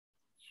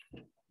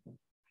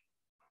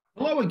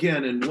Hello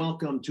again, and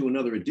welcome to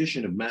another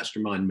edition of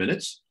MasterMind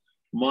Minutes.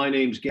 My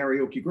name's Gary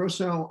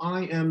Okigrosso.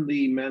 I am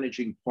the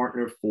managing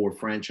partner for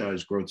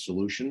Franchise Growth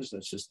Solutions.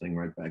 That's this thing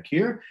right back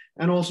here.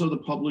 And also the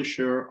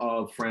publisher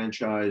of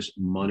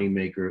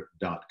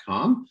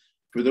franchisemoneymaker.com.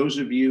 For those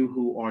of you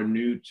who are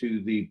new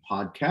to the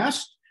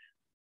podcast,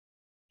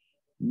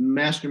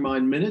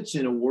 MasterMind Minutes,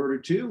 in a word or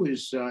two,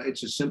 is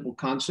it's a simple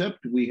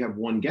concept. We have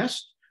one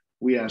guest.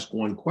 We ask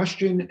one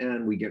question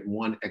and we get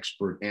one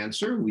expert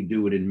answer. We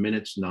do it in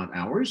minutes, not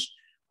hours.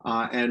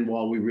 And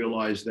while we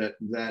realize that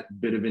that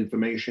bit of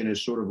information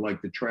is sort of like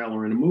the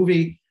trailer in a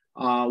movie,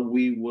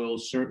 we will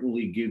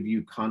certainly give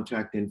you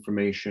contact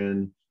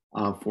information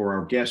for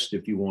our guest.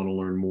 If you want to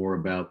learn more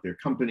about their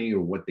company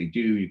or what they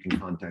do, you can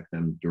contact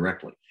them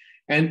directly.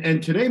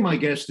 And today my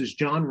guest is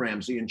John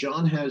Ramsay, and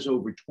John has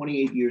over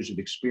 28 years of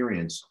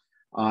experience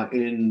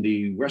in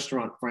the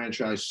restaurant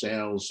franchise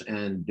sales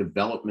and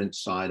development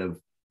side of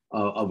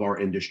our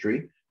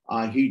industry.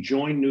 He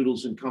joined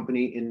Noodles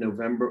Company in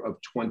November of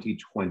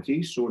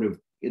 2020, sort of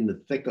in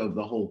the thick of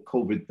the whole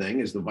COVID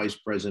thing, as the vice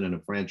president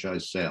of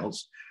franchise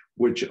sales,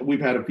 which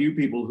we've had a few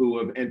people who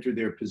have entered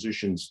their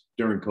positions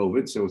during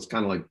COVID. So it's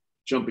kind of like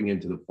jumping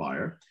into the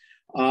fire.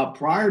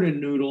 Prior to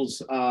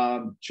Noodles,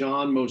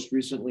 John most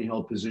recently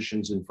held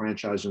positions in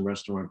franchise and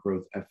restaurant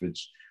growth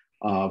efforts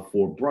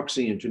for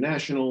Bruxie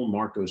International,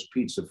 Marco's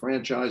Pizza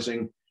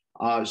Franchising.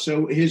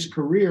 So his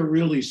career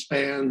really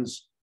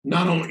spans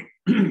not only,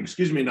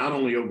 not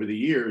only over the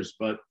years,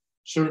 but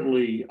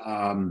certainly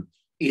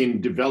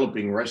in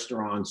developing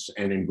restaurants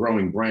and in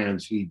growing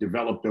brands. He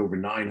developed over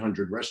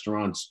 900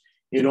 restaurants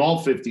in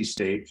all 50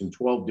 states and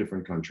 12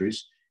 different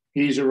countries.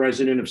 He's a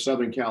resident of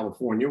Southern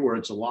California, where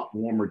it's a lot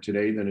warmer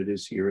today than it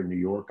is here in New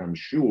York, I'm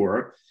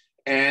sure.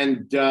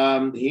 And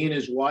he and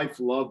his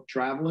wife love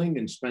traveling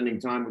and spending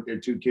time with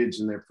their two kids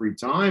in their free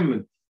time.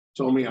 And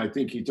I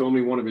think he told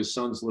me one of his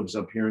sons lives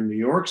up here in New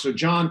York. So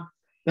John,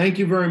 thank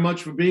you very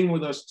much for being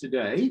with us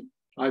today.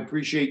 I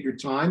appreciate your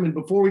time. And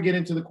before we get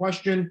into the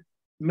question,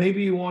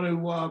 maybe you want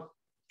to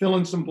fill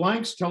in some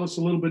blanks, tell us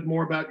a little bit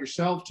more about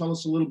yourself, tell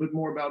us a little bit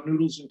more about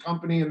Noodles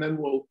Company, and then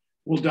we'll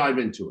dive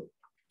into it.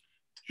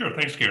 Sure.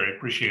 Thanks, Gary.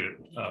 Appreciate it.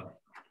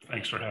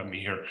 Thanks for having me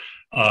here.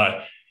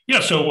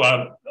 So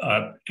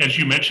as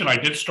you mentioned,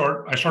 I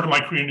started my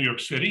career in New York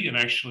City and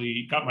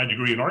actually got my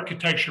degree in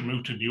architecture,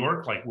 moved to New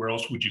York. Like, where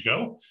else would you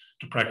go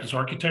to practice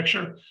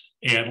architecture?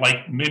 And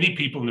like many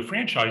people in the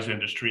franchise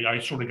industry, I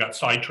sort of got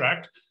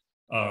sidetracked.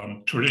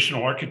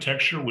 Traditional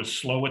architecture was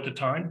slow at the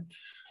time.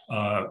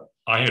 I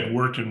had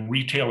worked in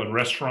retail and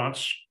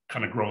restaurants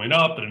kind of growing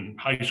up and in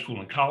high school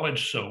and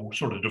college, so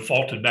sort of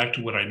defaulted back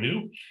to what I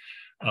knew.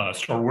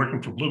 Started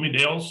working for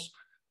Bloomingdale's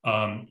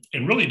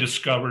and really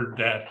discovered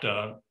that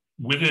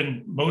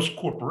within most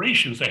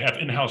corporations, they have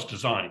in-house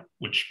design,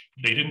 which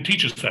they didn't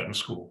teach us that in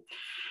school.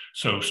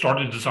 So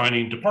started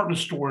designing department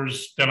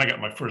stores. Then I got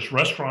my first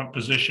restaurant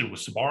position with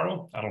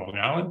Sbarro out on Long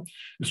Island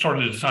and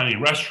started designing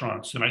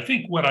restaurants. And I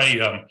think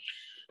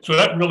so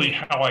that really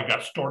how I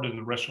got started in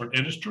the restaurant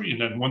industry.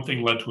 And then one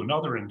thing led to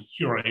another. And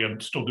here I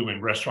am still doing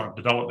restaurant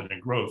development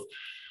and growth.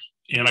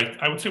 And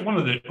I would say one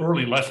of the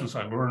early lessons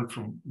I learned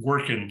from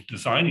working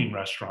designing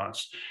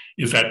restaurants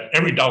is that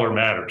every dollar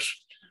matters,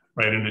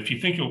 right? And if you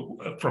think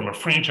from a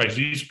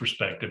franchisee's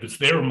perspective, it's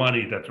their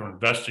money that they're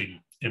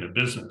investing in a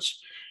business.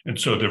 And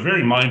so they're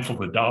very mindful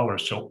of the dollar.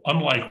 So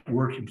unlike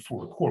working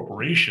for a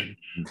corporation,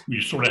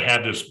 you sort of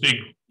had this big,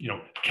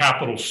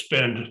 capital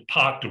spend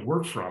pot to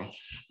work from.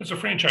 As a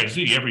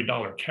franchisee, every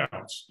dollar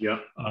counts. Yeah.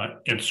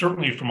 And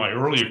certainly from my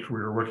earlier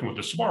career working with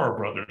the Sbarro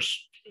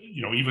brothers,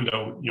 even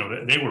though,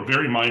 they were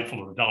very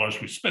mindful of the dollars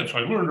we spent. So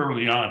I learned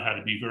early on how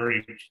to be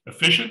very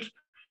efficient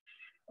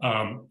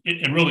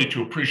and really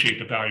to appreciate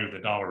the value of the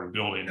dollar in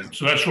building. And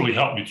so that's really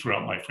helped me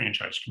throughout my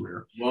franchise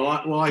career.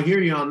 Well, I hear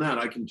you on that.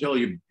 I can tell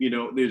you,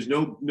 there's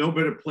no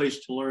better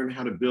place to learn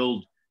how to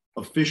build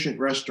efficient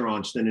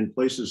restaurants than in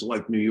places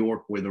like New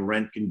York, where the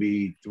rent can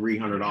be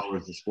 $300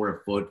 a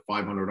square foot,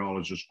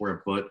 $500 a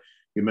square foot.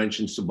 You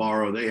mentioned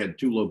Sbarro. They had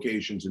 2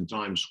 locations in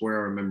Times Square,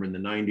 I remember, in the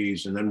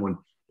 90s. And then when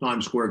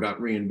Times Square got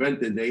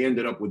reinvented, they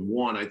ended up with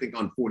one, I think,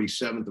 on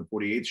 47th or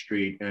 48th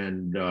Street,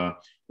 and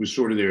was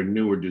sort of their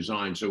newer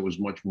design, so it was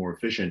much more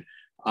efficient.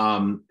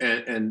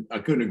 And I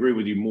couldn't agree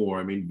with you more.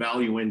 I mean,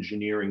 value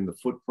engineering the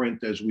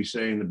footprint, as we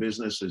say in the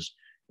business,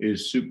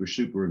 is super,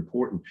 super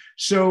important.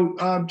 So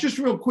just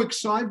real quick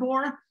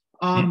sidebar.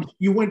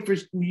 You went to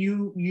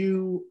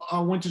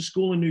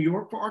school in New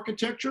York for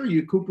architecture.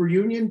 You Cooper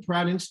Union,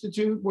 Pratt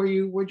Institute.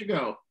 Where'd you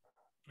go?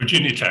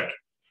 Virginia Tech.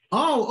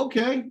 Oh,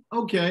 okay.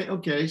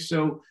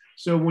 So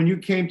when you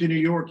came to New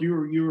York, you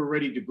were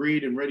ready to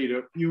breed and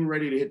you were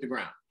ready to hit the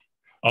ground.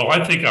 Oh,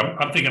 I'm thinking I'm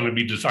going to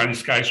be designing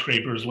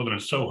skyscrapers, living in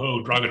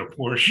Soho, driving a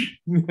Porsche.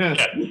 Yeah,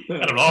 had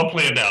it all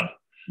planned out.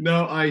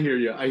 No, I hear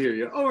you.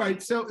 All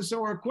right. So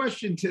our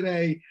question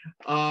today,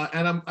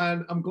 and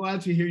I'm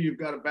glad to hear you've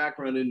got a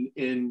background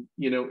in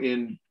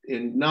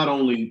not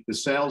only the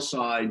sales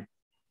side,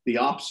 the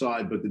ops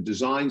side, but the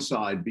design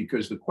side,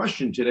 because the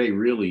question today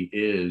really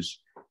is,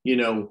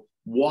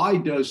 why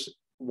does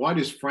why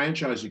does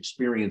franchise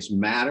experience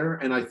matter?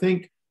 And I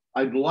think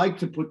I'd like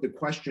to put the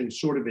question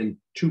sort of in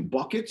two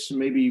buckets.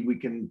 Maybe we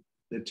can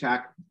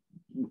attack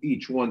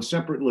each one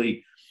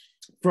separately.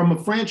 From a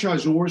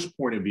franchisor's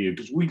point of view,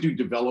 because we do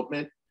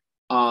development,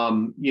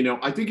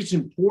 I think it's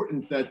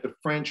important that the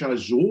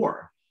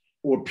franchisor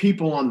or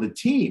people on the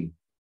team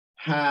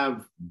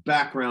have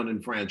background in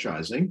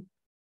franchising.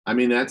 I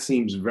mean, that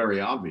seems very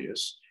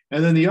obvious.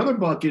 And then the other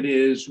bucket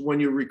is when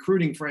you're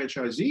recruiting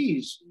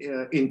franchisees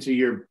into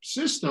your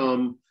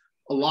system,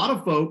 a lot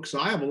of folks,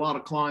 I have a lot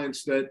of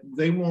clients that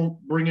they won't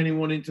bring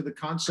anyone into the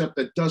concept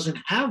that doesn't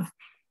have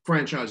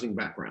franchising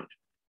background.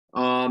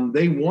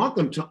 They want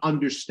them to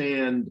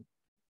understand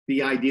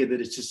the idea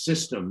that it's a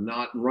system,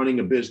 not running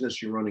a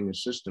business, you're running a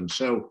system.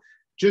 So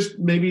just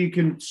maybe you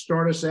can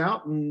start us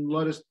out and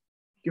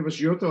give us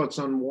your thoughts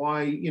on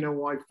why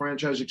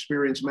franchise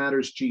experience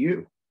matters to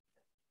you.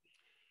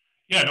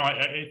 Yeah, no,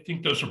 I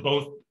think those are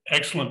both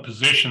excellent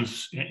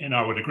positions, and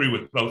I would agree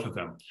with both of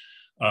them.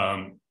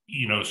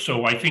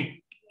 So I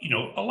think,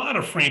 a lot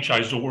of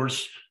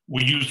franchisors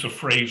will use the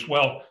phrase,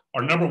 well,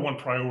 our number one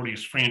priority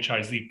is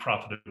franchisee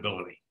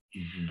profitability.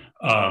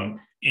 Mm-hmm.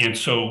 And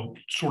so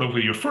sort of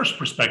with your first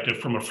perspective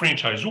from a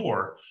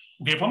franchisor,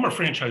 okay, if I'm a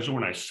franchisor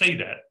and I say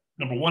that,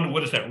 number one,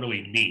 what does that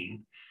really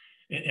mean?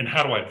 And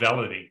how do I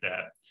validate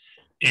that?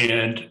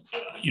 And,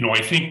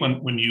 I think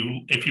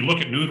if you look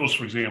at Noodles,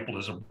 for example,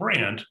 as a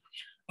brand,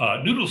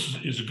 Noodles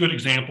is a good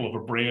example of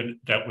a brand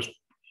that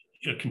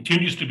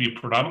continues to be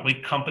predominantly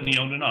company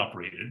owned and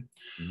operated.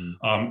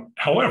 Mm-hmm.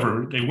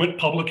 However, they went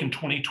public in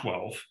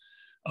 2012,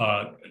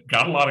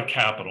 got a lot of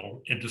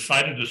capital and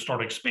decided to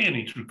start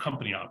expanding through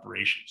company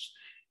operations.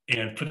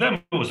 And for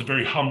them, it was a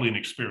very humbling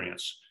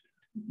experience.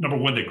 Number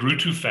one, they grew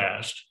too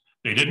fast.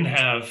 They didn't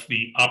have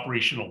the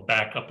operational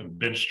backup and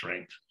bench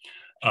strength.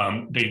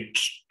 They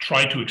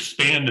tried to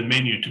expand the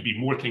menu to be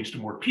more things to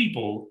more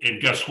people.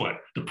 And guess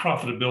what? The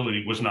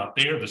profitability was not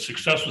there. The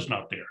success was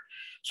not there.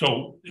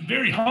 So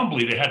very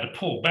humbly, they had to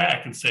pull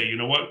back and say, you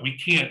know what, we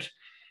can't.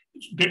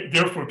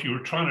 Therefore, if you were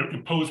trying to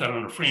impose that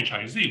on a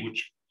franchisee,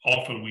 which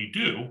often we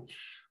do,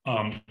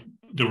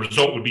 the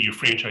result would be your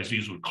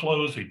franchisees would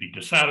close, they'd be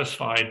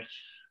dissatisfied.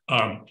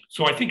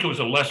 So I think it was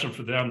a lesson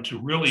for them to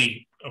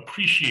really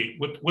appreciate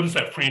what does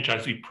that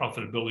franchisee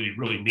profitability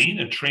really mean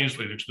and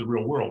translate it to the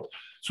real world.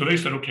 So they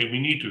said, okay, we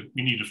need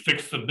to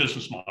fix the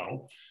business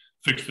model,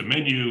 fix the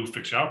menu,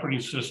 fix the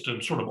operating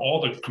system, sort of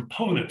all the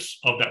components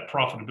of that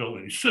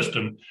profitability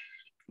system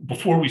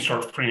before we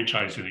start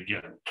franchising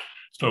again.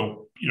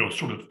 So,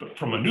 sort of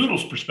from a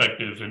Noodles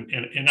perspective,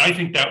 and I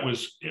think that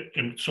was,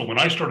 and so when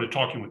I started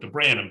talking with the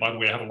brand, and by the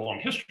way, I have a long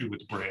history with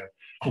the brand,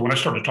 but when I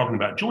started talking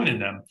about joining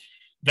them,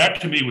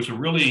 that to me was a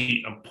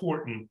really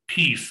important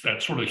piece,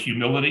 that sort of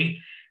humility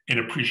and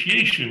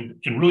appreciation,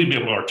 and really be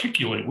able to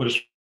articulate what does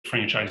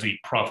franchisee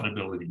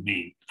profitability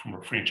mean from a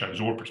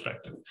franchisor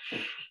perspective.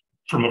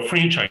 From a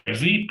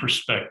franchisee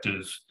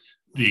perspective,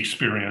 the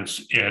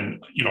experience,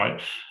 and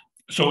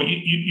so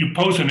you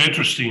pose an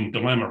interesting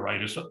dilemma,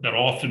 right? Is that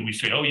often we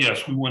say, oh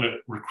yes, we want to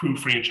recruit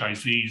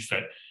franchisees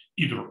that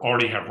either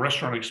already have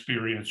restaurant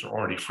experience or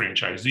already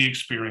franchisee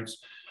experience.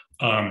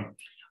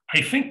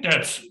 I think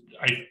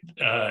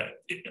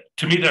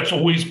to me, that's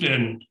always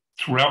been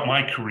throughout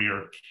my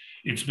career.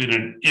 It's been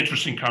an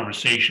interesting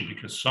conversation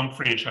because some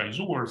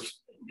franchisors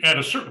at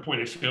a certain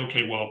point, they say,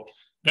 okay, well,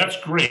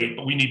 that's great,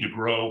 but we need to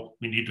grow.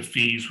 We need the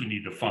fees. We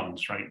need the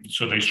funds, right?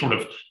 So they sort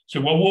of say,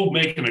 well, we'll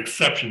make an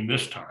exception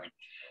this time,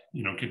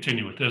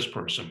 continue with this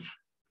person.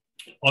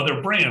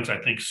 Other brands, I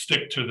think,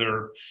 stick to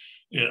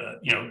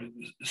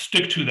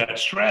that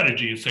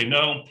strategy and say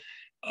no.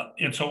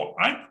 And so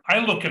I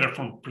look at it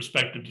from a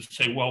perspective to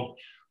say, well,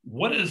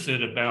 what is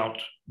it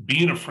about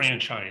being a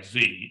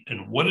franchisee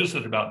and what is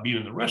it about being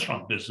in the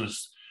restaurant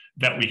business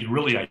that we can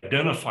really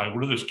identify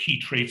what are those key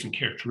traits and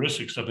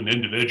characteristics of an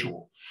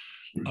individual?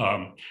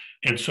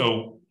 And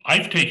so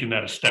I've taken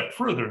that a step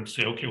further and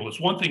say, okay, well, it's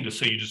one thing to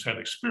say you just have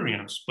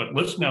experience, but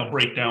let's now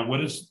break down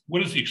what does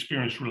the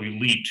experience really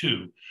lead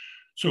to?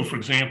 So for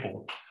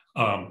example,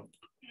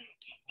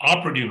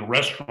 operating a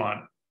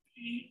restaurant,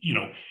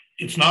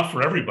 it's not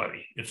for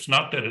everybody. It's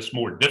not that it's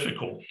more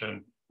difficult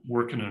than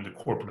working in the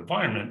corporate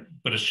environment,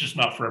 but it's just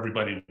not for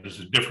everybody. It's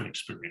a different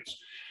experience.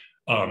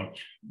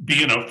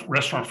 Being a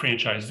restaurant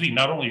franchisee,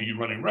 not only are you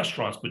running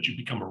restaurants, but you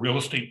become a real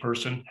estate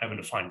person, having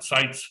to find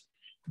sites,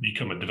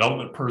 become a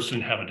development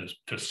person, having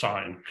to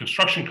sign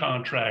construction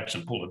contracts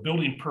and pull a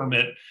building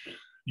permit.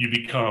 You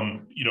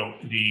become,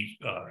 the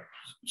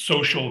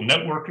social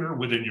networker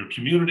within your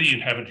community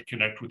and having to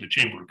connect with the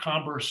Chamber of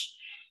Commerce,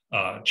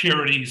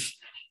 charities.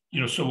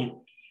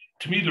 So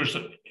to me,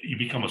 you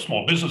become a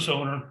small business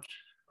owner.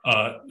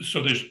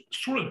 So there's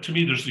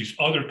there's these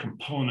other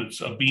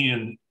components of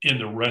being in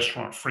the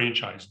restaurant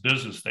franchise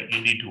business that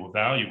you need to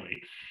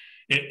evaluate.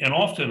 And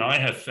often I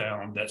have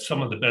found that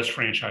some of the best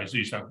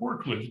franchisees I've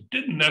worked with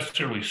didn't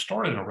necessarily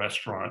start in a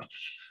restaurant,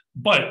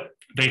 but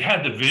they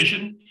had the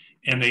vision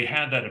and they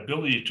had that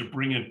ability to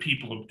bring in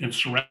people and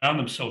surround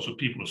themselves with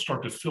people to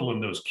start to fill in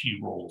those key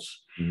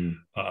roles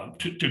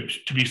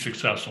to be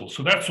successful.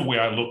 So that's the way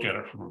I look at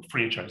it from a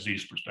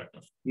franchisee's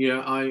perspective.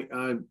 Yeah,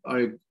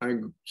 I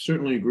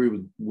certainly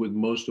agree with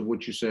most of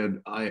what you said.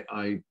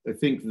 I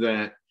think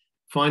that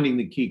finding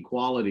the key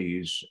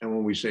qualities, and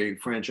when we say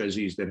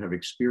franchisees that have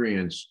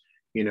experience,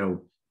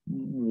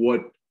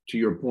 what, to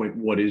your point,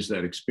 what is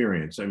that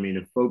experience? I mean,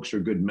 if folks are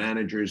good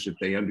managers, if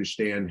they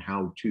understand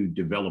how to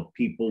develop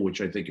people,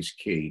 which I think is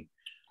key,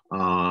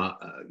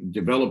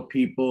 develop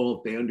people,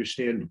 if they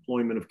understand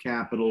deployment of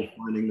capital,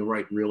 finding the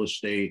right real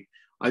estate,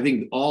 I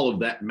think all of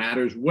that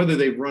matters, whether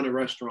they've run a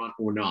restaurant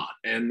or not.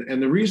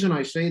 And the reason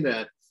I say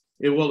that,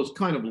 it's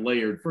kind of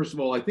layered. First of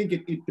all, I think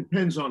it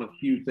depends on a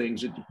few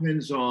things. It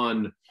depends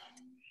on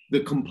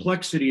the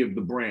complexity of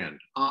the brand.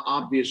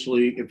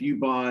 Obviously, if you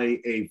buy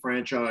a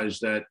franchise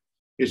that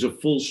is a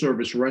full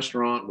service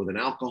restaurant with an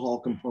alcohol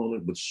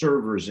component with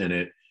servers in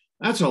it,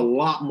 that's a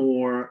lot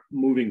more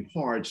moving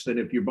parts than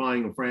if you're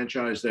buying a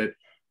franchise that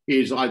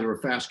is either a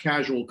fast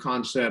casual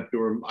concept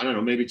or, I don't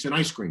know, maybe it's an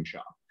ice cream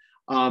shop.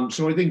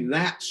 So I think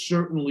that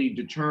certainly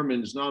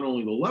determines not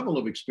only the level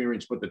of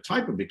experience, but the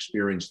type of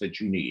experience that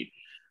you need.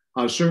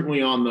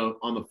 Certainly on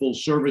the full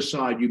service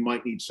side, you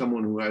might need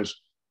someone who has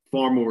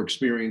far more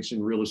experience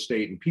in real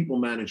estate and people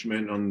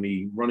management. On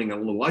the running a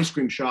little ice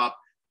cream shop,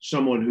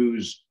 someone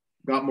who's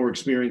got more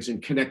experience in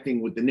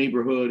connecting with the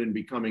neighborhood and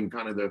becoming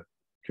kind of the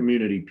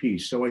community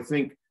piece. So I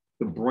think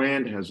the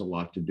brand has a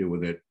lot to do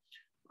with it.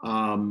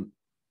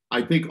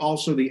 I think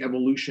also the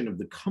evolution of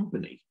the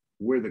company,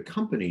 where the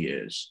company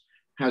is,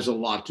 has a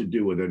lot to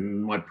do with it.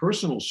 And my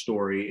personal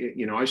story,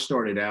 I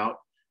started out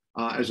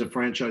as a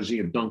franchisee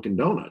of Dunkin'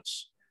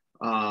 Donuts.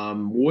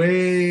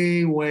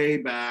 Way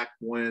back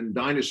when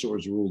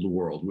dinosaurs ruled the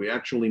world. We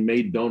actually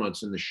made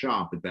donuts in the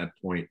shop at that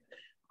point.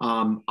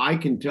 I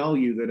can tell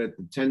you that at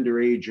the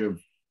tender age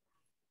of,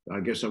 I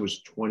guess I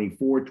was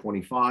 24,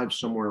 25,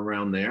 somewhere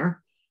around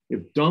there,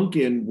 if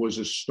Dunkin' was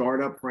a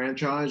startup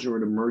franchise or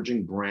an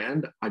emerging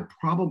brand, I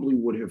probably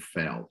would have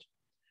failed.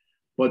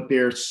 But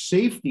their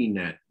safety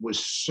net was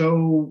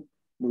so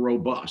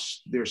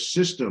robust, their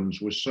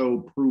systems were so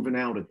proven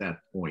out at that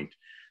point,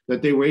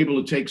 that they were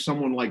able to take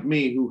someone like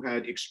me who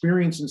had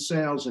experience in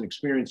sales and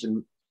experience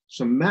in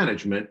some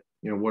management.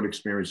 What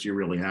experience do you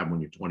really have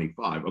when you're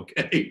 25?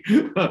 Okay,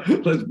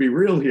 let's be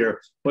real here.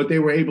 But they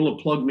were able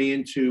to plug me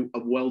into a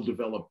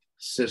well-developed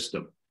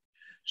system.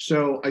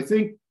 So I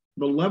think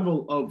the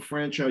level of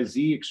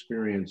franchisee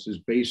experience is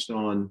based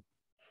on,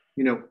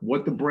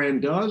 what the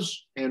brand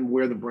does and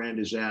where the brand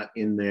is at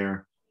in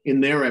their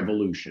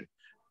evolution.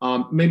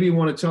 Maybe you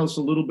want to tell us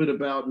a little bit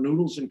about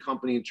Noodles and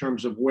Company in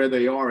terms of where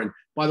they are. And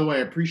by the way, I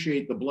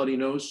appreciate the bloody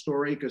nose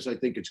story because I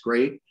think it's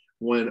great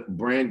when a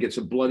brand gets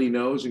a bloody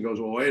nose and goes,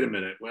 well, wait a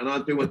minute, we're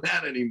not doing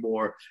that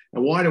anymore.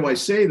 And why do I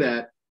say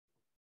that?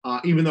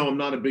 Even though I'm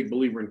not a big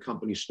believer in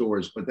company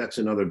stores, but that's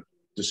another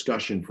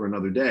discussion for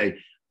another day.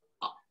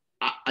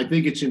 I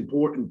think it's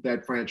important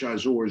that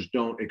franchisors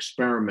don't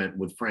experiment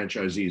with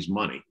franchisees'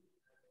 money.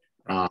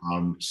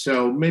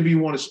 So maybe you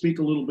want to speak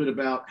a little bit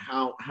about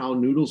how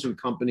Noodles and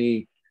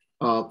Company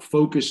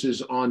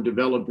focuses on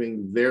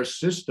developing their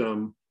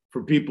system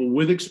for people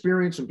with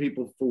experience and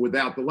people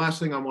without. The last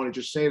thing I want to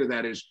just say to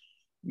that is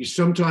you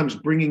sometimes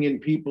bringing in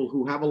people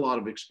who have a lot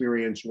of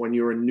experience when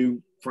you're a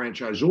new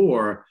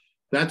franchisor,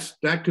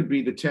 that could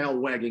be the tail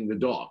wagging the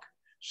dog.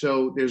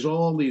 So there's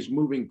all these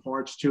moving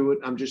parts to it.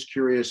 I'm just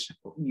curious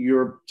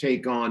your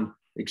take on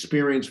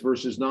experience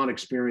versus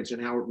non-experience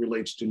and how it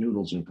relates to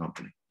Noodles and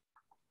Company.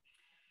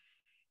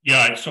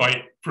 Yeah, so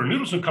for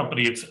Noodles and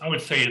Company, I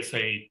would say it's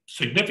a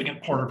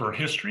significant part of our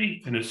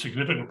history and a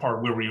significant part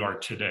of where we are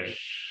today,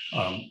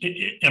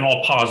 in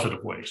all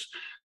positive ways.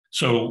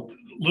 So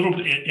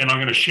and I'm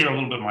going to share a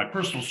little bit of my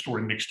personal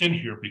story mixed in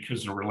here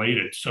because they're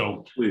related.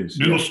 So please,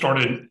 Noodles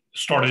started in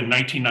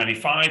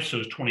 1995,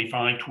 so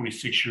 25,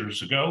 26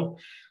 years ago.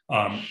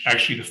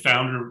 Actually, the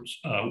founder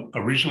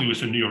originally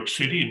was in New York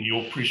City, and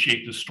you'll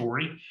appreciate the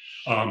story.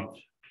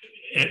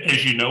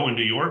 As you know, in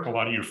New York, a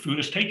lot of your food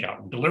is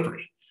takeout and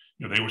delivery.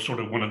 They were sort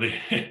of one of the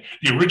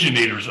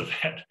originators of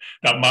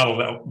that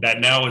model that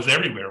now is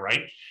everywhere,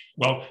 right?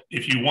 Well,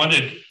 if you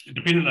wanted,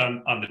 depending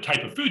on the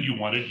type of food you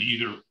wanted, you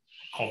either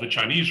call the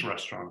Chinese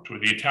restaurant or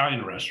the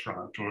Italian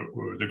restaurant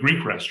or the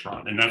Greek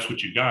restaurant, and that's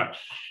what you got.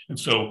 And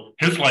so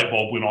his light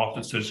bulb went off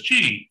and says,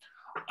 gee,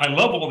 I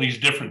love all these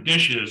different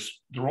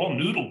dishes. They're all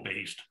noodle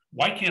based.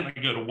 Why can't I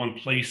go to one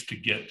place to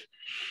get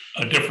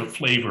a different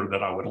flavor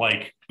that I would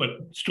like, but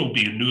still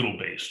be a noodle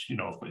based?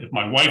 If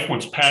my wife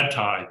wants pad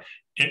thai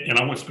and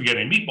I want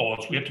spaghetti and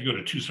meatballs, we have to go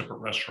to two separate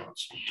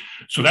restaurants.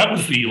 So that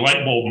was the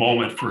light bulb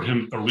moment for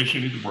him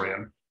originating the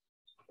brand.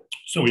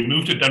 So we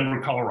moved to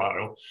Denver,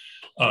 Colorado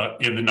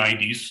in the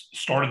 90s,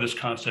 started this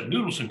concept,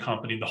 Noodles and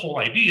Company. The whole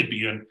idea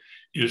being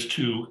is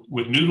to,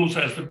 with noodles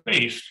as the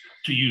base,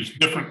 to use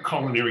different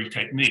culinary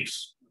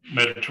techniques,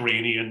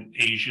 Mediterranean,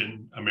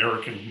 Asian,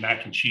 American,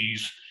 mac and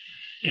cheese,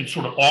 and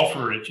sort of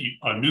offer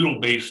a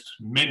noodle-based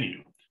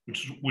menu,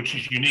 which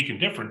is unique and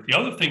different. The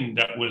other thing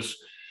that was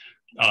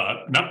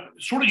not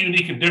sort of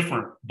unique and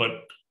different, but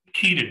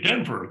key to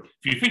Denver.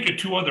 If you think of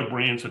two other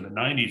brands in the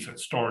 90s that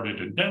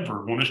started in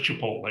Denver, one is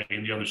Chipotle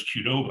and the other is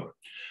Qdoba.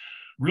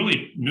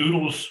 Really,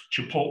 Noodles,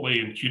 Chipotle,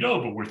 and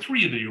Qdoba were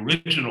three of the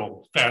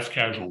original fast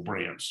casual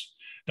brands.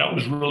 That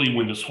was really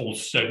when this whole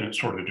segment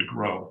started to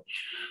grow.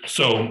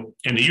 So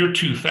in the year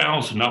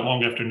 2000, not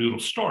long after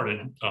Noodles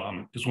started,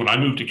 is when I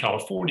moved to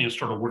California and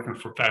started working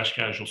for a fast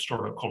casual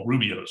startup called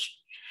Rubio's,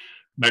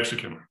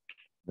 Mexican.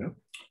 Yeah.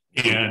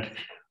 And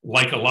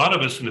like a lot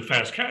of us in the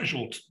fast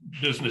casual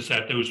business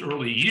at those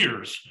early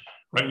years,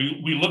 right,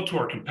 we look to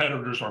our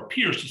competitors, our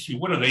peers, to see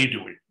what are they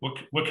doing?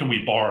 What can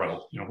we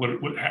borrow? You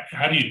know,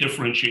 how do you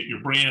differentiate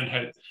your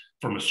brand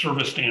from a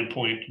service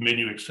standpoint,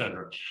 menu, et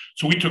cetera?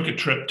 So we took a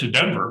trip to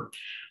Denver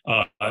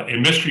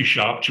and mystery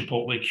shop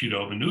Chipotle,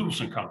 Qdoba,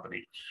 Noodles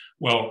Company.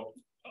 Well,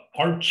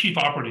 our chief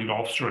operating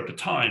officer at the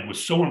time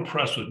was so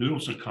impressed with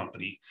Noodles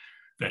Company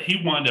that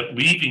he wound up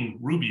leaving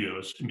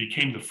Rubio's and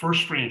became the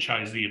first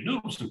franchisee of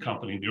Noodles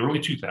Company in the early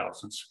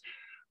 2000s.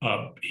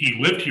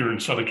 He lived here in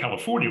Southern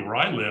California, where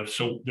I live.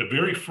 So the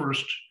very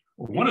first,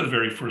 or one of the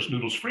very first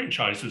Noodles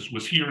franchises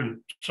was here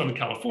in Southern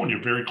California,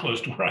 very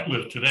close to where I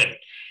live today.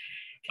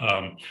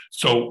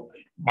 So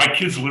my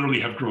kids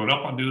literally have grown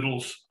up on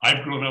Noodles.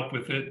 I've grown up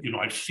with it. You know,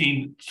 I've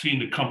seen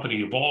the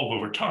company evolve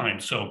over time.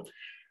 So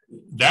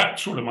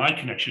that's sort of my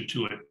connection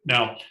to it.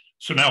 Now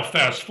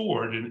fast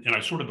forward, and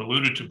I sort of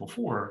alluded to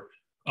before,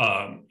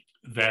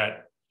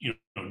 that, you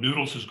know,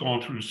 Noodles has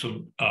gone through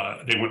some,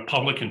 they went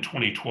public in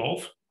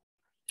 2012.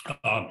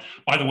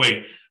 By the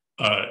way,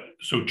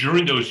 so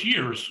during those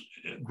years,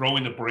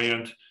 growing the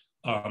brand,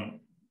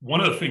 one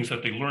of the things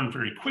that they learned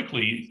very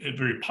quickly, a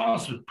very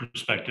positive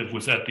perspective,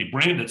 was that the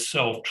brand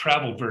itself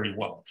traveled very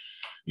well.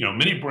 You know,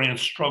 many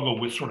brands struggle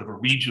with sort of a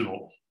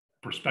regional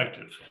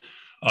perspective.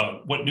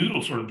 What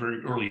Noodles learned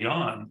very early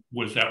on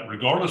was that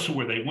regardless of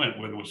where they went,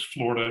 whether it was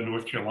Florida,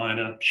 North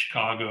Carolina,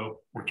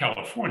 Chicago, or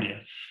California,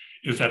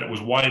 is that it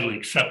was widely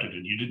accepted,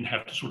 and you didn't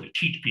have to sort of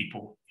teach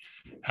people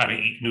how to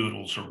eat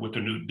noodles or what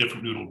the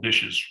different noodle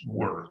dishes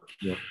were.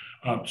 Yeah.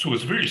 So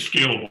it's a very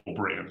scalable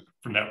brand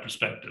from that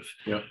perspective.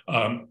 Yeah.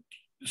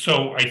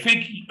 So I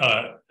think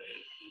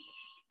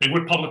they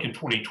went public in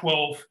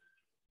 2012,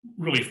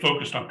 really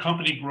focused on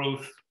company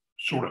growth,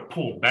 sort of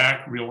pulled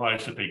back,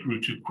 realized that they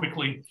grew too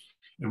quickly,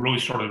 and really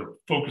started to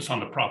focus on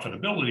the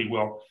profitability.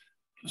 Well,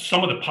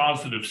 some of the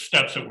positive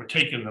steps that were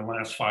taken in the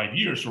last 5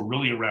 years were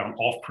really around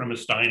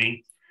off-premise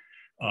dining,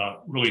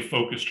 really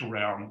focused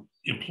around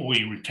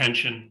employee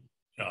retention,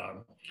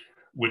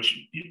 which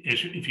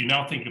if you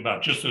now think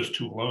about just those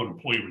two alone,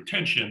 employee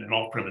retention and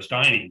off-premise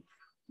dining,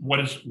 what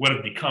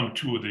have become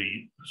two of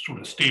the sort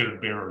of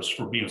standard bearers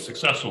for being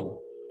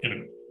successful in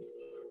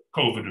a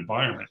COVID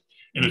environment,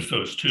 and it's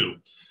those two.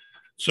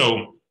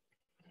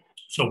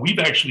 So we've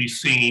actually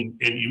seen,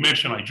 and you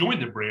mentioned I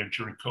joined the brand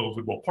during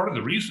COVID. Well, part of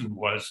the reason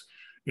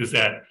is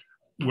that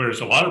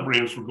whereas a lot of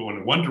brands were going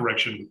in one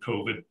direction with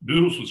COVID,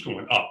 Noodles was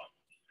going up.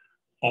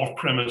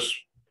 Off-premise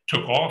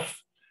took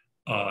off,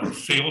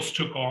 sales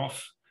took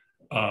off,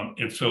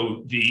 and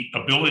so the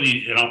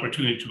ability and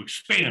opportunity to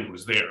expand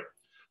was there.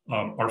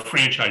 Our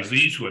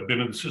franchisees who had been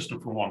in the system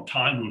for a long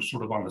time, who were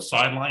sort of on the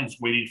sidelines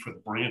waiting for the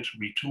brand to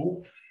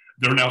retool,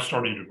 they're now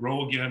starting to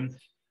grow again.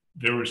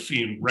 They were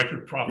seeing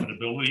record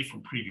profitability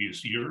from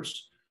previous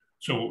years.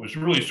 So it was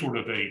really sort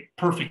of a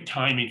perfect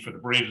timing for the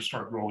brand to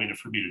start growing and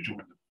for me to join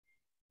them.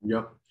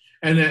 Yep.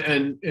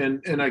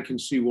 And I can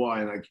see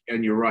why.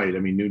 And you're right. I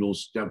mean,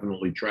 noodles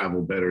definitely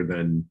travel better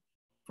than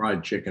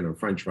fried chicken or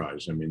French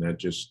fries. I mean, that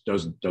just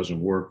doesn't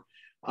work.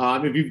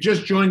 If you've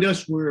just joined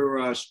us,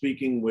 we're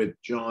speaking with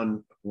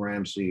John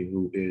Ramsay,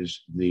 who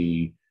is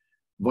the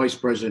Vice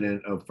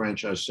President of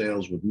Franchise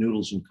Sales with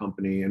Noodles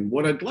Company. And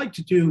what I'd like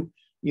to do,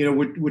 you know,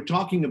 we're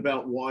talking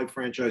about why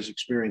franchise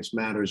experience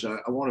matters. I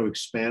want to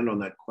expand on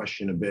that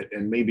question a bit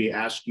and maybe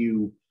ask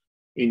you,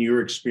 in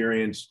your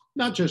experience,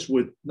 not just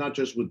with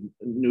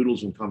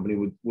Noodles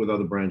Company, with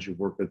other brands you've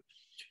worked with,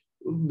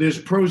 there's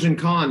pros and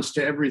cons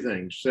to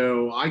everything.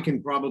 So I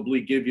can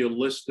probably give you a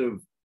list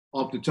of,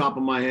 off the top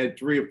of my head,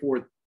 three or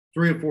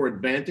four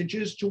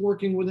advantages to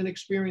working with an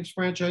experienced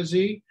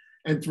franchisee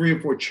and 3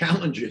 or 4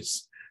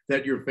 challenges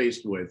that you're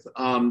faced with.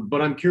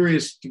 But I'm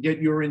curious to get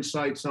your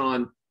insights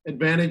on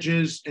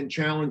advantages and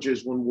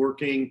challenges when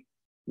working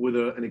with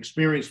an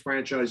experienced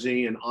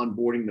franchisee and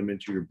onboarding them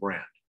into your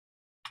brand.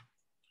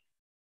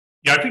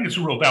 Yeah, I think it's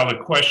a real valid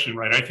question,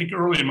 right? I think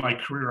early in my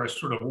career, I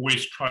sort of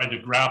always tried to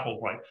grapple,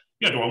 like,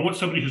 do I want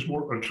somebody who's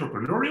more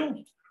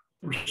entrepreneurial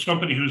or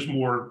somebody who's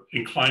more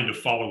inclined to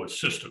follow a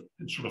system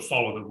and sort of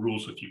follow the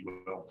rules, if you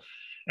will?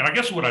 And I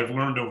guess what I've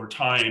learned over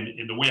time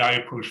in the way I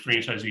approach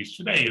franchisees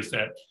today is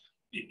that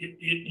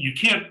you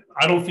can't,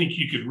 I don't think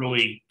you could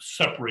really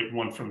separate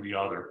one from the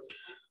other.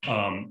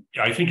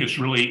 I think it's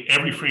really,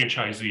 every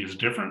franchisee is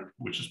different,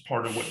 which is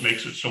part of what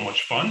makes it so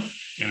much fun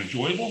and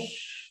enjoyable.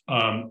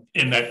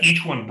 And that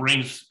each one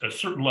brings a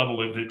certain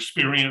level of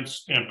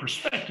experience and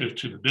perspective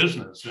to the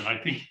business. And I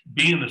think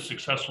being a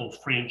successful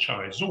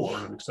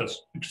franchisor and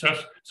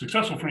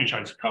successful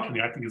franchise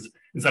company, I think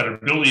is that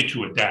ability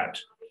to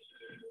adapt.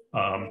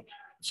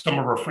 some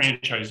of our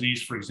franchisees,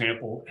 for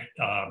example,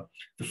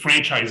 the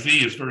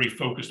franchisee is very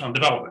focused on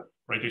development,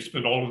 right? They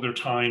spend all of their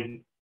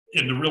time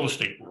in the real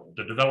estate world,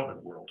 the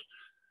development world.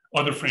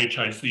 Other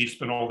franchisees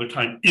spend all their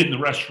time in the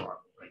restaurant,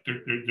 right?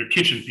 They're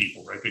kitchen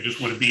people, right? They just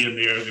want to be in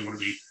there. They want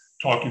to be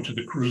talking to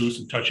the crews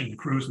and touching the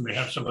crews, and they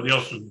have somebody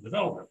else doing the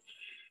development.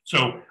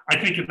 So I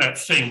think in that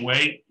same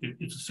way,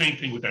 it's the same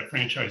thing with that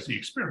franchisee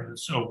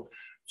experience. So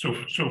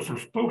for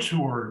folks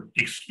who are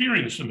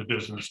experienced in the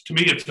business, to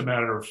me, it's a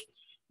matter of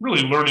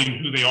really learning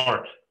who they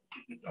are.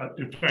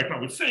 In fact, I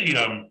would say,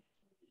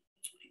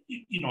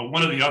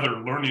 one of the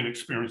other learning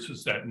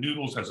experiences that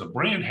Noodles as a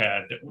brand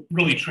had that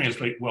really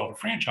translate well to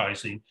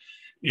franchising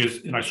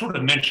is, and I sort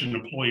of mentioned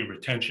employee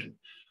retention.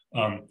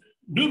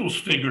 Noodles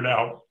figured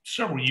out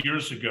several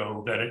years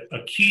ago that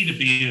a key to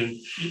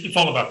being, it's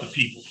all about the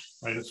people,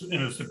 right?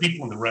 It's the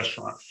people in the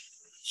restaurant.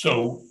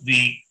 So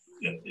the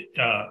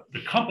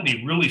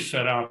company really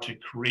set out to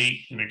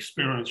create an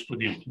experience for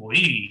the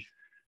employee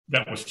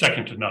that was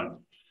second to none.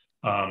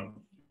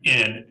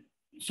 And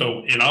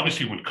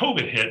obviously when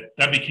COVID hit,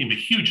 that became a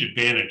huge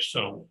advantage.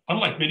 So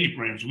unlike many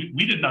brands,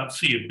 we did not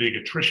see a big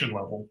attrition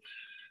level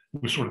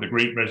with sort of the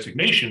Great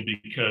Resignation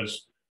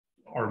because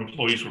our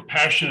employees were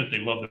passionate, they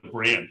loved the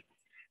brand.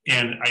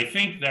 And I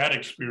think that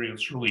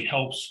experience really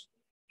helps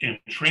and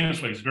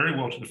translates very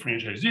well to the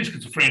franchisees,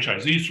 because the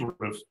franchisees sort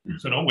of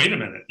said, oh, wait a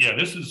minute. Yeah,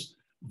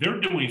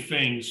 they're doing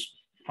things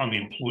on the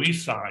employee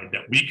side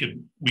that we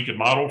could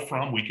model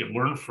from, we could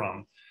learn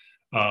from.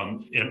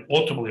 And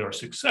ultimately our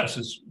success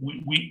is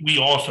we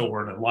also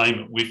are in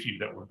alignment with you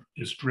that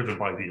is driven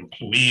by the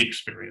employee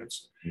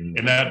experience. Mm-hmm.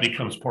 And that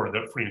becomes part of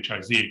that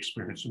franchisee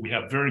experience. So we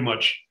have very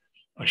much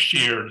a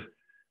shared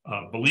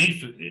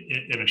belief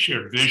and a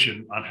shared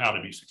vision on how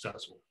to be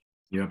successful.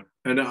 Yeah.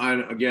 And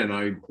I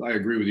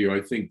agree with you.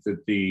 I think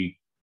that the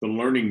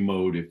learning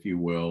mode, if you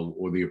will,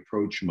 or the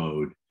approach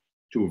mode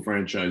to a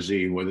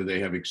franchisee, whether they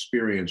have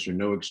experience or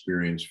no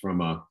experience,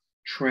 from a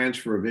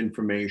transfer of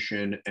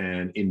information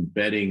and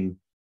embedding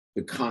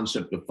the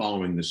concept of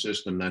following the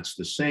system, that's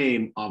the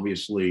same.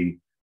 Obviously,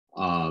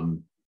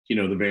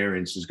 the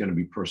variance is going to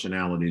be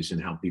personalities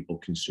and how people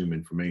consume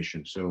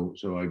information. So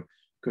I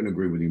couldn't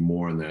agree with you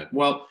more on that.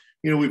 Well,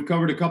 we've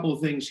covered a couple of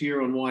things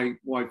here on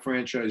why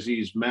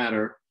franchisees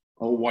matter,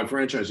 or why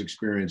franchise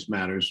experience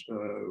matters,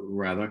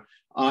 rather.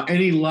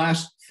 Any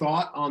last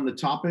thought on the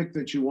topic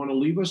that you want to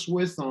leave us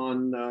with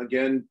on,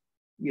 again,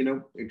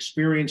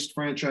 experienced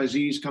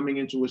franchisees coming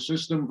into a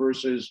system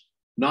versus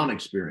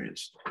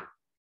non-experienced?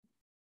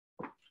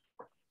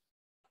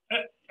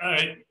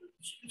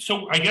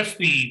 So I guess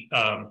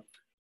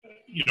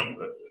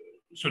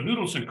so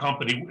Noodles and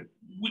Company,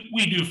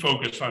 we do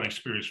focus on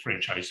experienced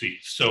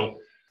franchisees.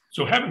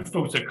 So having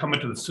folks that come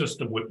into the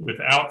system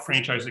without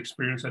franchise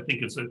experience, I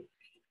think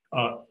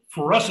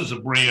for us as a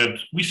brand,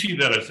 we see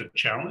that as a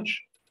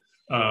challenge.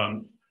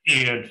 And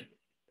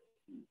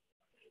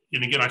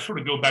again, I sort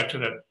of go back to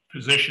that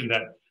position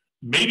that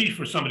maybe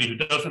for somebody who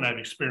doesn't have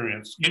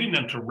experience, getting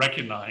them to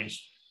recognize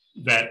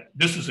that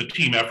this is a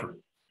team effort.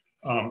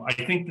 I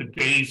think the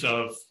days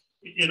of,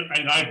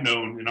 and I've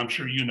known, and I'm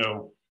sure you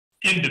know,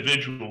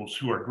 individuals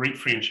who are great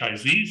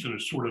franchisees and are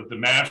sort of the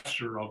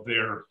master of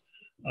their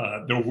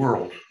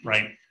world,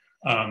 right?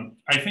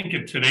 I think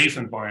in today's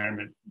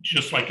environment,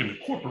 just like in the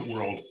corporate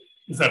world,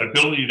 is that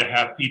ability to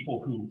have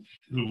people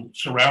who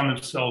surround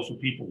themselves with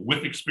people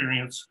with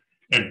experience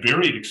and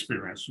varied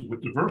experience,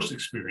 with diverse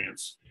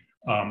experience.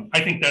 I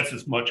think that's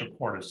as much a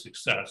part of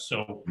success.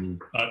 So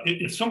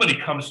if somebody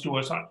comes to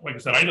us, like I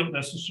said, I don't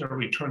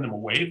necessarily turn them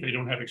away if they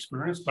don't have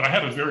experience, but I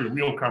have a very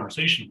real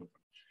conversation with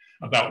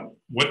them about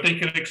what they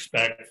can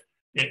expect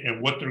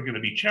and what they're going to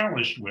be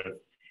challenged with.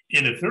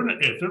 And if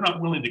they're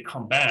not willing to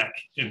come back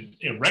and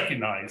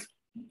recognize,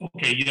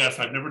 okay, yes,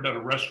 I've never done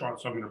a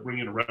restaurant, so I'm going to bring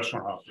in a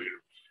restaurant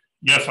operator.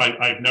 Yes,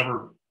 I've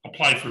never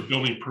applied for a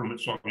building permit,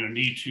 so I'm going to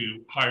need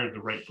to hire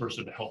the right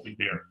person to help me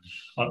there.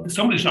 If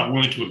somebody's not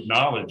willing to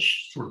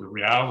acknowledge sort of the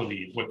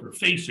reality of what they're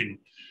facing,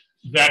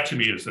 that to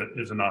me is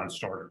a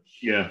non-starter.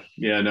 Yeah,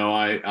 no,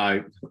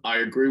 I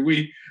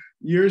agree.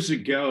 Years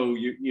ago,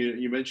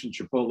 you mentioned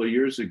Chipotle.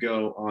 Years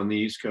ago on the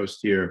East Coast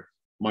here,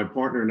 my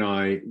partner and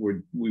I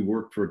we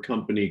worked for a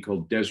company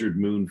called Desert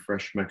Moon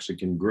Fresh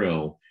Mexican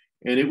Grill,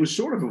 and it was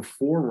sort of a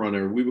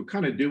forerunner. We were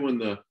kind of doing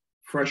the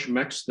Fresh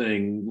Mex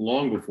thing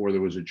long before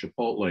there was a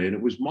Chipotle, and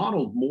it was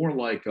modeled more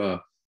like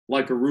a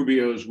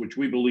Rubio's, which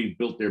we believe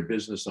built their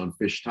business on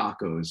fish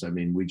tacos. I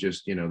mean, we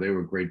just, they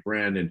were a great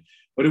brand,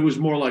 but it was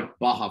more like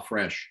Baja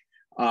Fresh.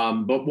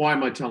 But why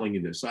am I telling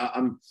you this?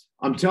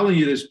 I'm telling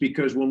you this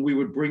because when we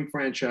would bring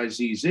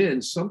franchisees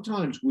in,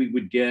 sometimes we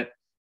would get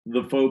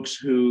the folks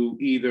who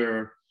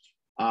either,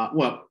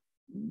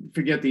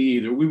 forget the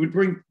either.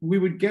 We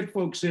would get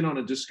folks in on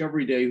a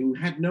discovery day who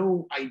had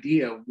no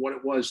idea what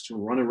it was to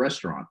run a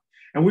restaurant.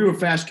 And we were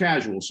fast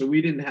casual, so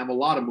we didn't have a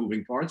lot of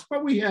moving parts,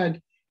 but we had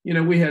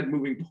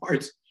moving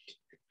parts.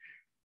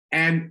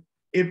 And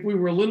if we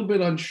were a little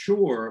bit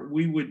unsure,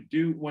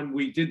 when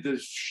we did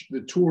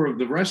the tour of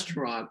the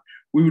restaurant,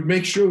 we would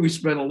make sure we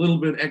spent a little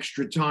bit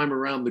extra time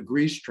around the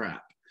grease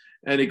trap.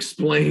 and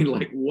explain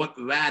like what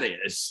that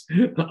is.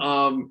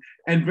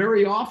 And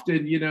very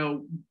often, you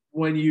know,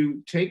 when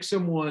you take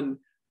someone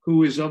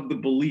who is of the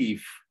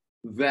belief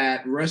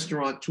that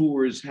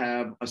restaurateurs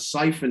have a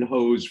siphon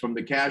hose from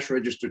the cash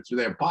register to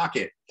their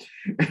pocket,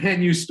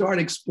 and you start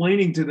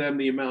explaining to them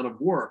the amount of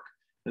work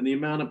and the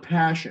amount of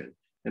passion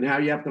and how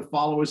you have to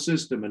follow a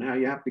system and how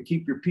you have to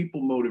keep your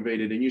people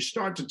motivated, and you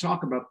start to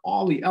talk about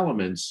all the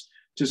elements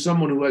to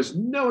someone who has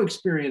no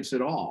experience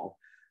at all,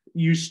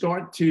 you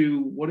start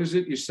to, what is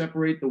it? You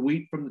separate the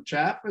wheat from the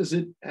chaff, as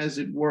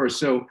it were.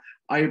 So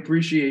I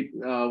appreciate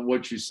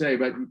what you say,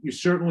 but you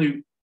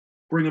certainly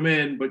bring them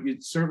in, but you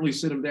certainly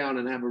sit them down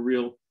and have a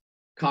real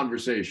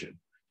conversation,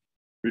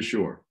 for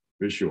sure,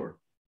 for sure.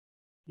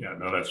 Yeah,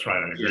 no, that's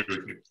right. I agree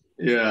with you.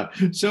 Yeah.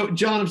 So,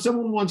 John, if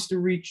someone wants to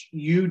reach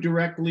you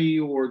directly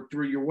or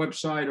through your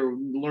website or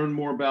learn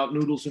more about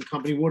Noodles and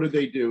Company, what do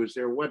they do? Is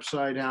there a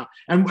website? How?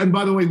 And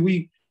by the way,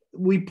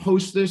 we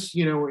post this,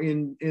 you know,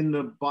 in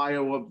the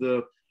bio of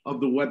the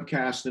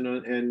webcast and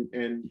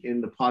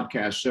in the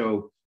podcast.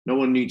 So no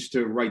one needs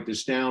to write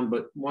this down,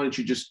 but why don't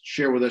you just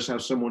share with us how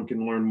someone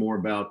can learn more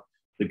about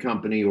the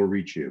company or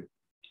reach you?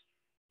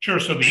 Sure.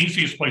 So the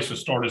easiest place to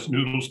start is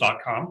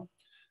noodles.com.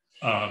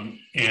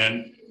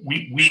 And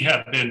we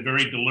have been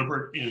very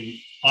deliberate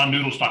on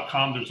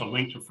noodles.com. There's a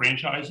link to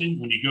franchising.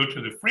 When you go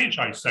to the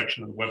franchise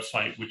section of the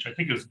website, which I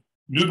think is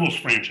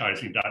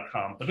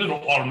noodlesfranchising.com, but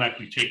it'll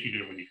automatically take you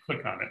there when you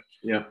click on it.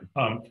 Yeah.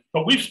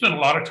 But we've spent a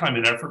lot of time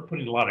and effort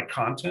putting a lot of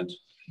content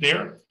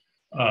there.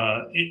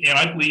 And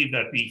I believe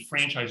that the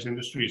franchise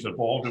industry has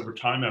evolved over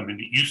time. I mean,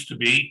 it used to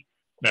be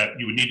that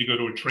you would need to go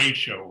to a trade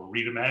show or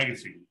read a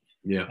magazine.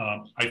 Yeah.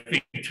 I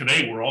think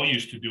today we're all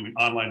used to doing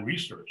online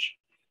research.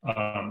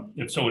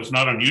 And so it's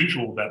not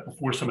unusual that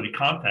before somebody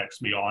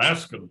contacts me, I'll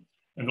ask them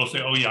and they'll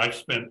say, oh yeah, I've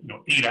spent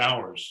 8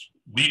 hours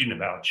reading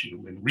about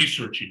you and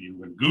researching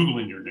you and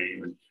Googling your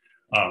name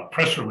and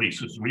press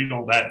releases and reading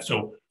all that.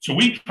 So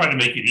we try to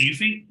make it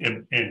easy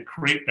and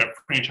create that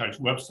franchise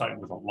website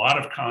with a lot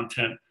of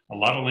content, a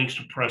lot of links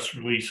to press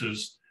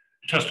releases,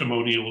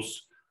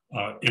 testimonials,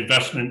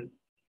 investment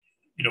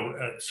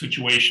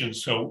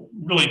situations. So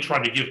really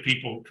try to give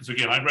people, because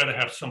again, I'd rather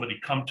have somebody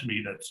come to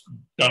me that's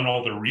done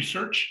all their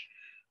research.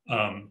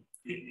 And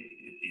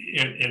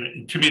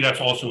to me,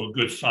 that's also a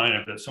good sign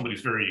of that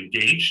somebody's very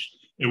engaged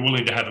and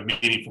willing to have a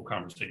meaningful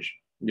conversation.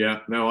 Yeah,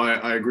 no,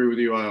 I agree with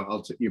you.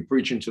 You're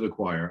preaching to the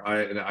choir.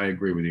 I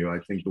agree with you. I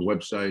think the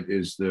website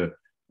is a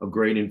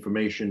great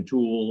information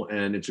tool,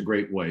 and it's a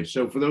great way.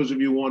 So for those of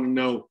you who want to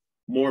know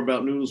more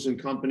about Noodles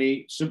and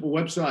Company, simple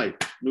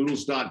website,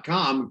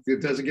 noodles.com.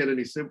 It doesn't get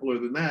any simpler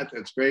than that.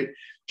 That's great.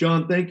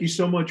 John, thank you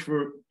so much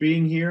for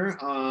being here.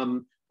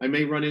 I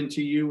may run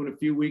into you in a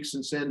few weeks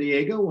in San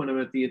Diego when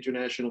I'm at the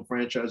International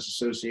Franchise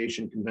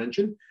Association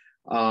convention.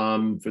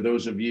 For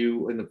those of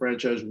you in the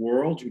franchise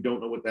world who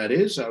don't know what that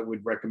is, I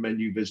would recommend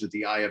you visit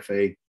the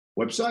IFA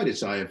website.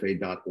 It's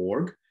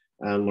ifa.org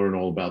and learn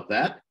all about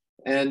that.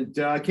 And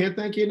I can't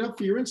thank you enough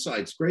for your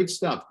insights. Great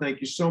stuff.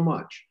 Thank you so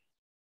much.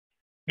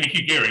 Thank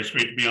you, Gary. It's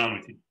great to be on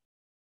with you.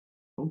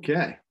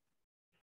 Okay.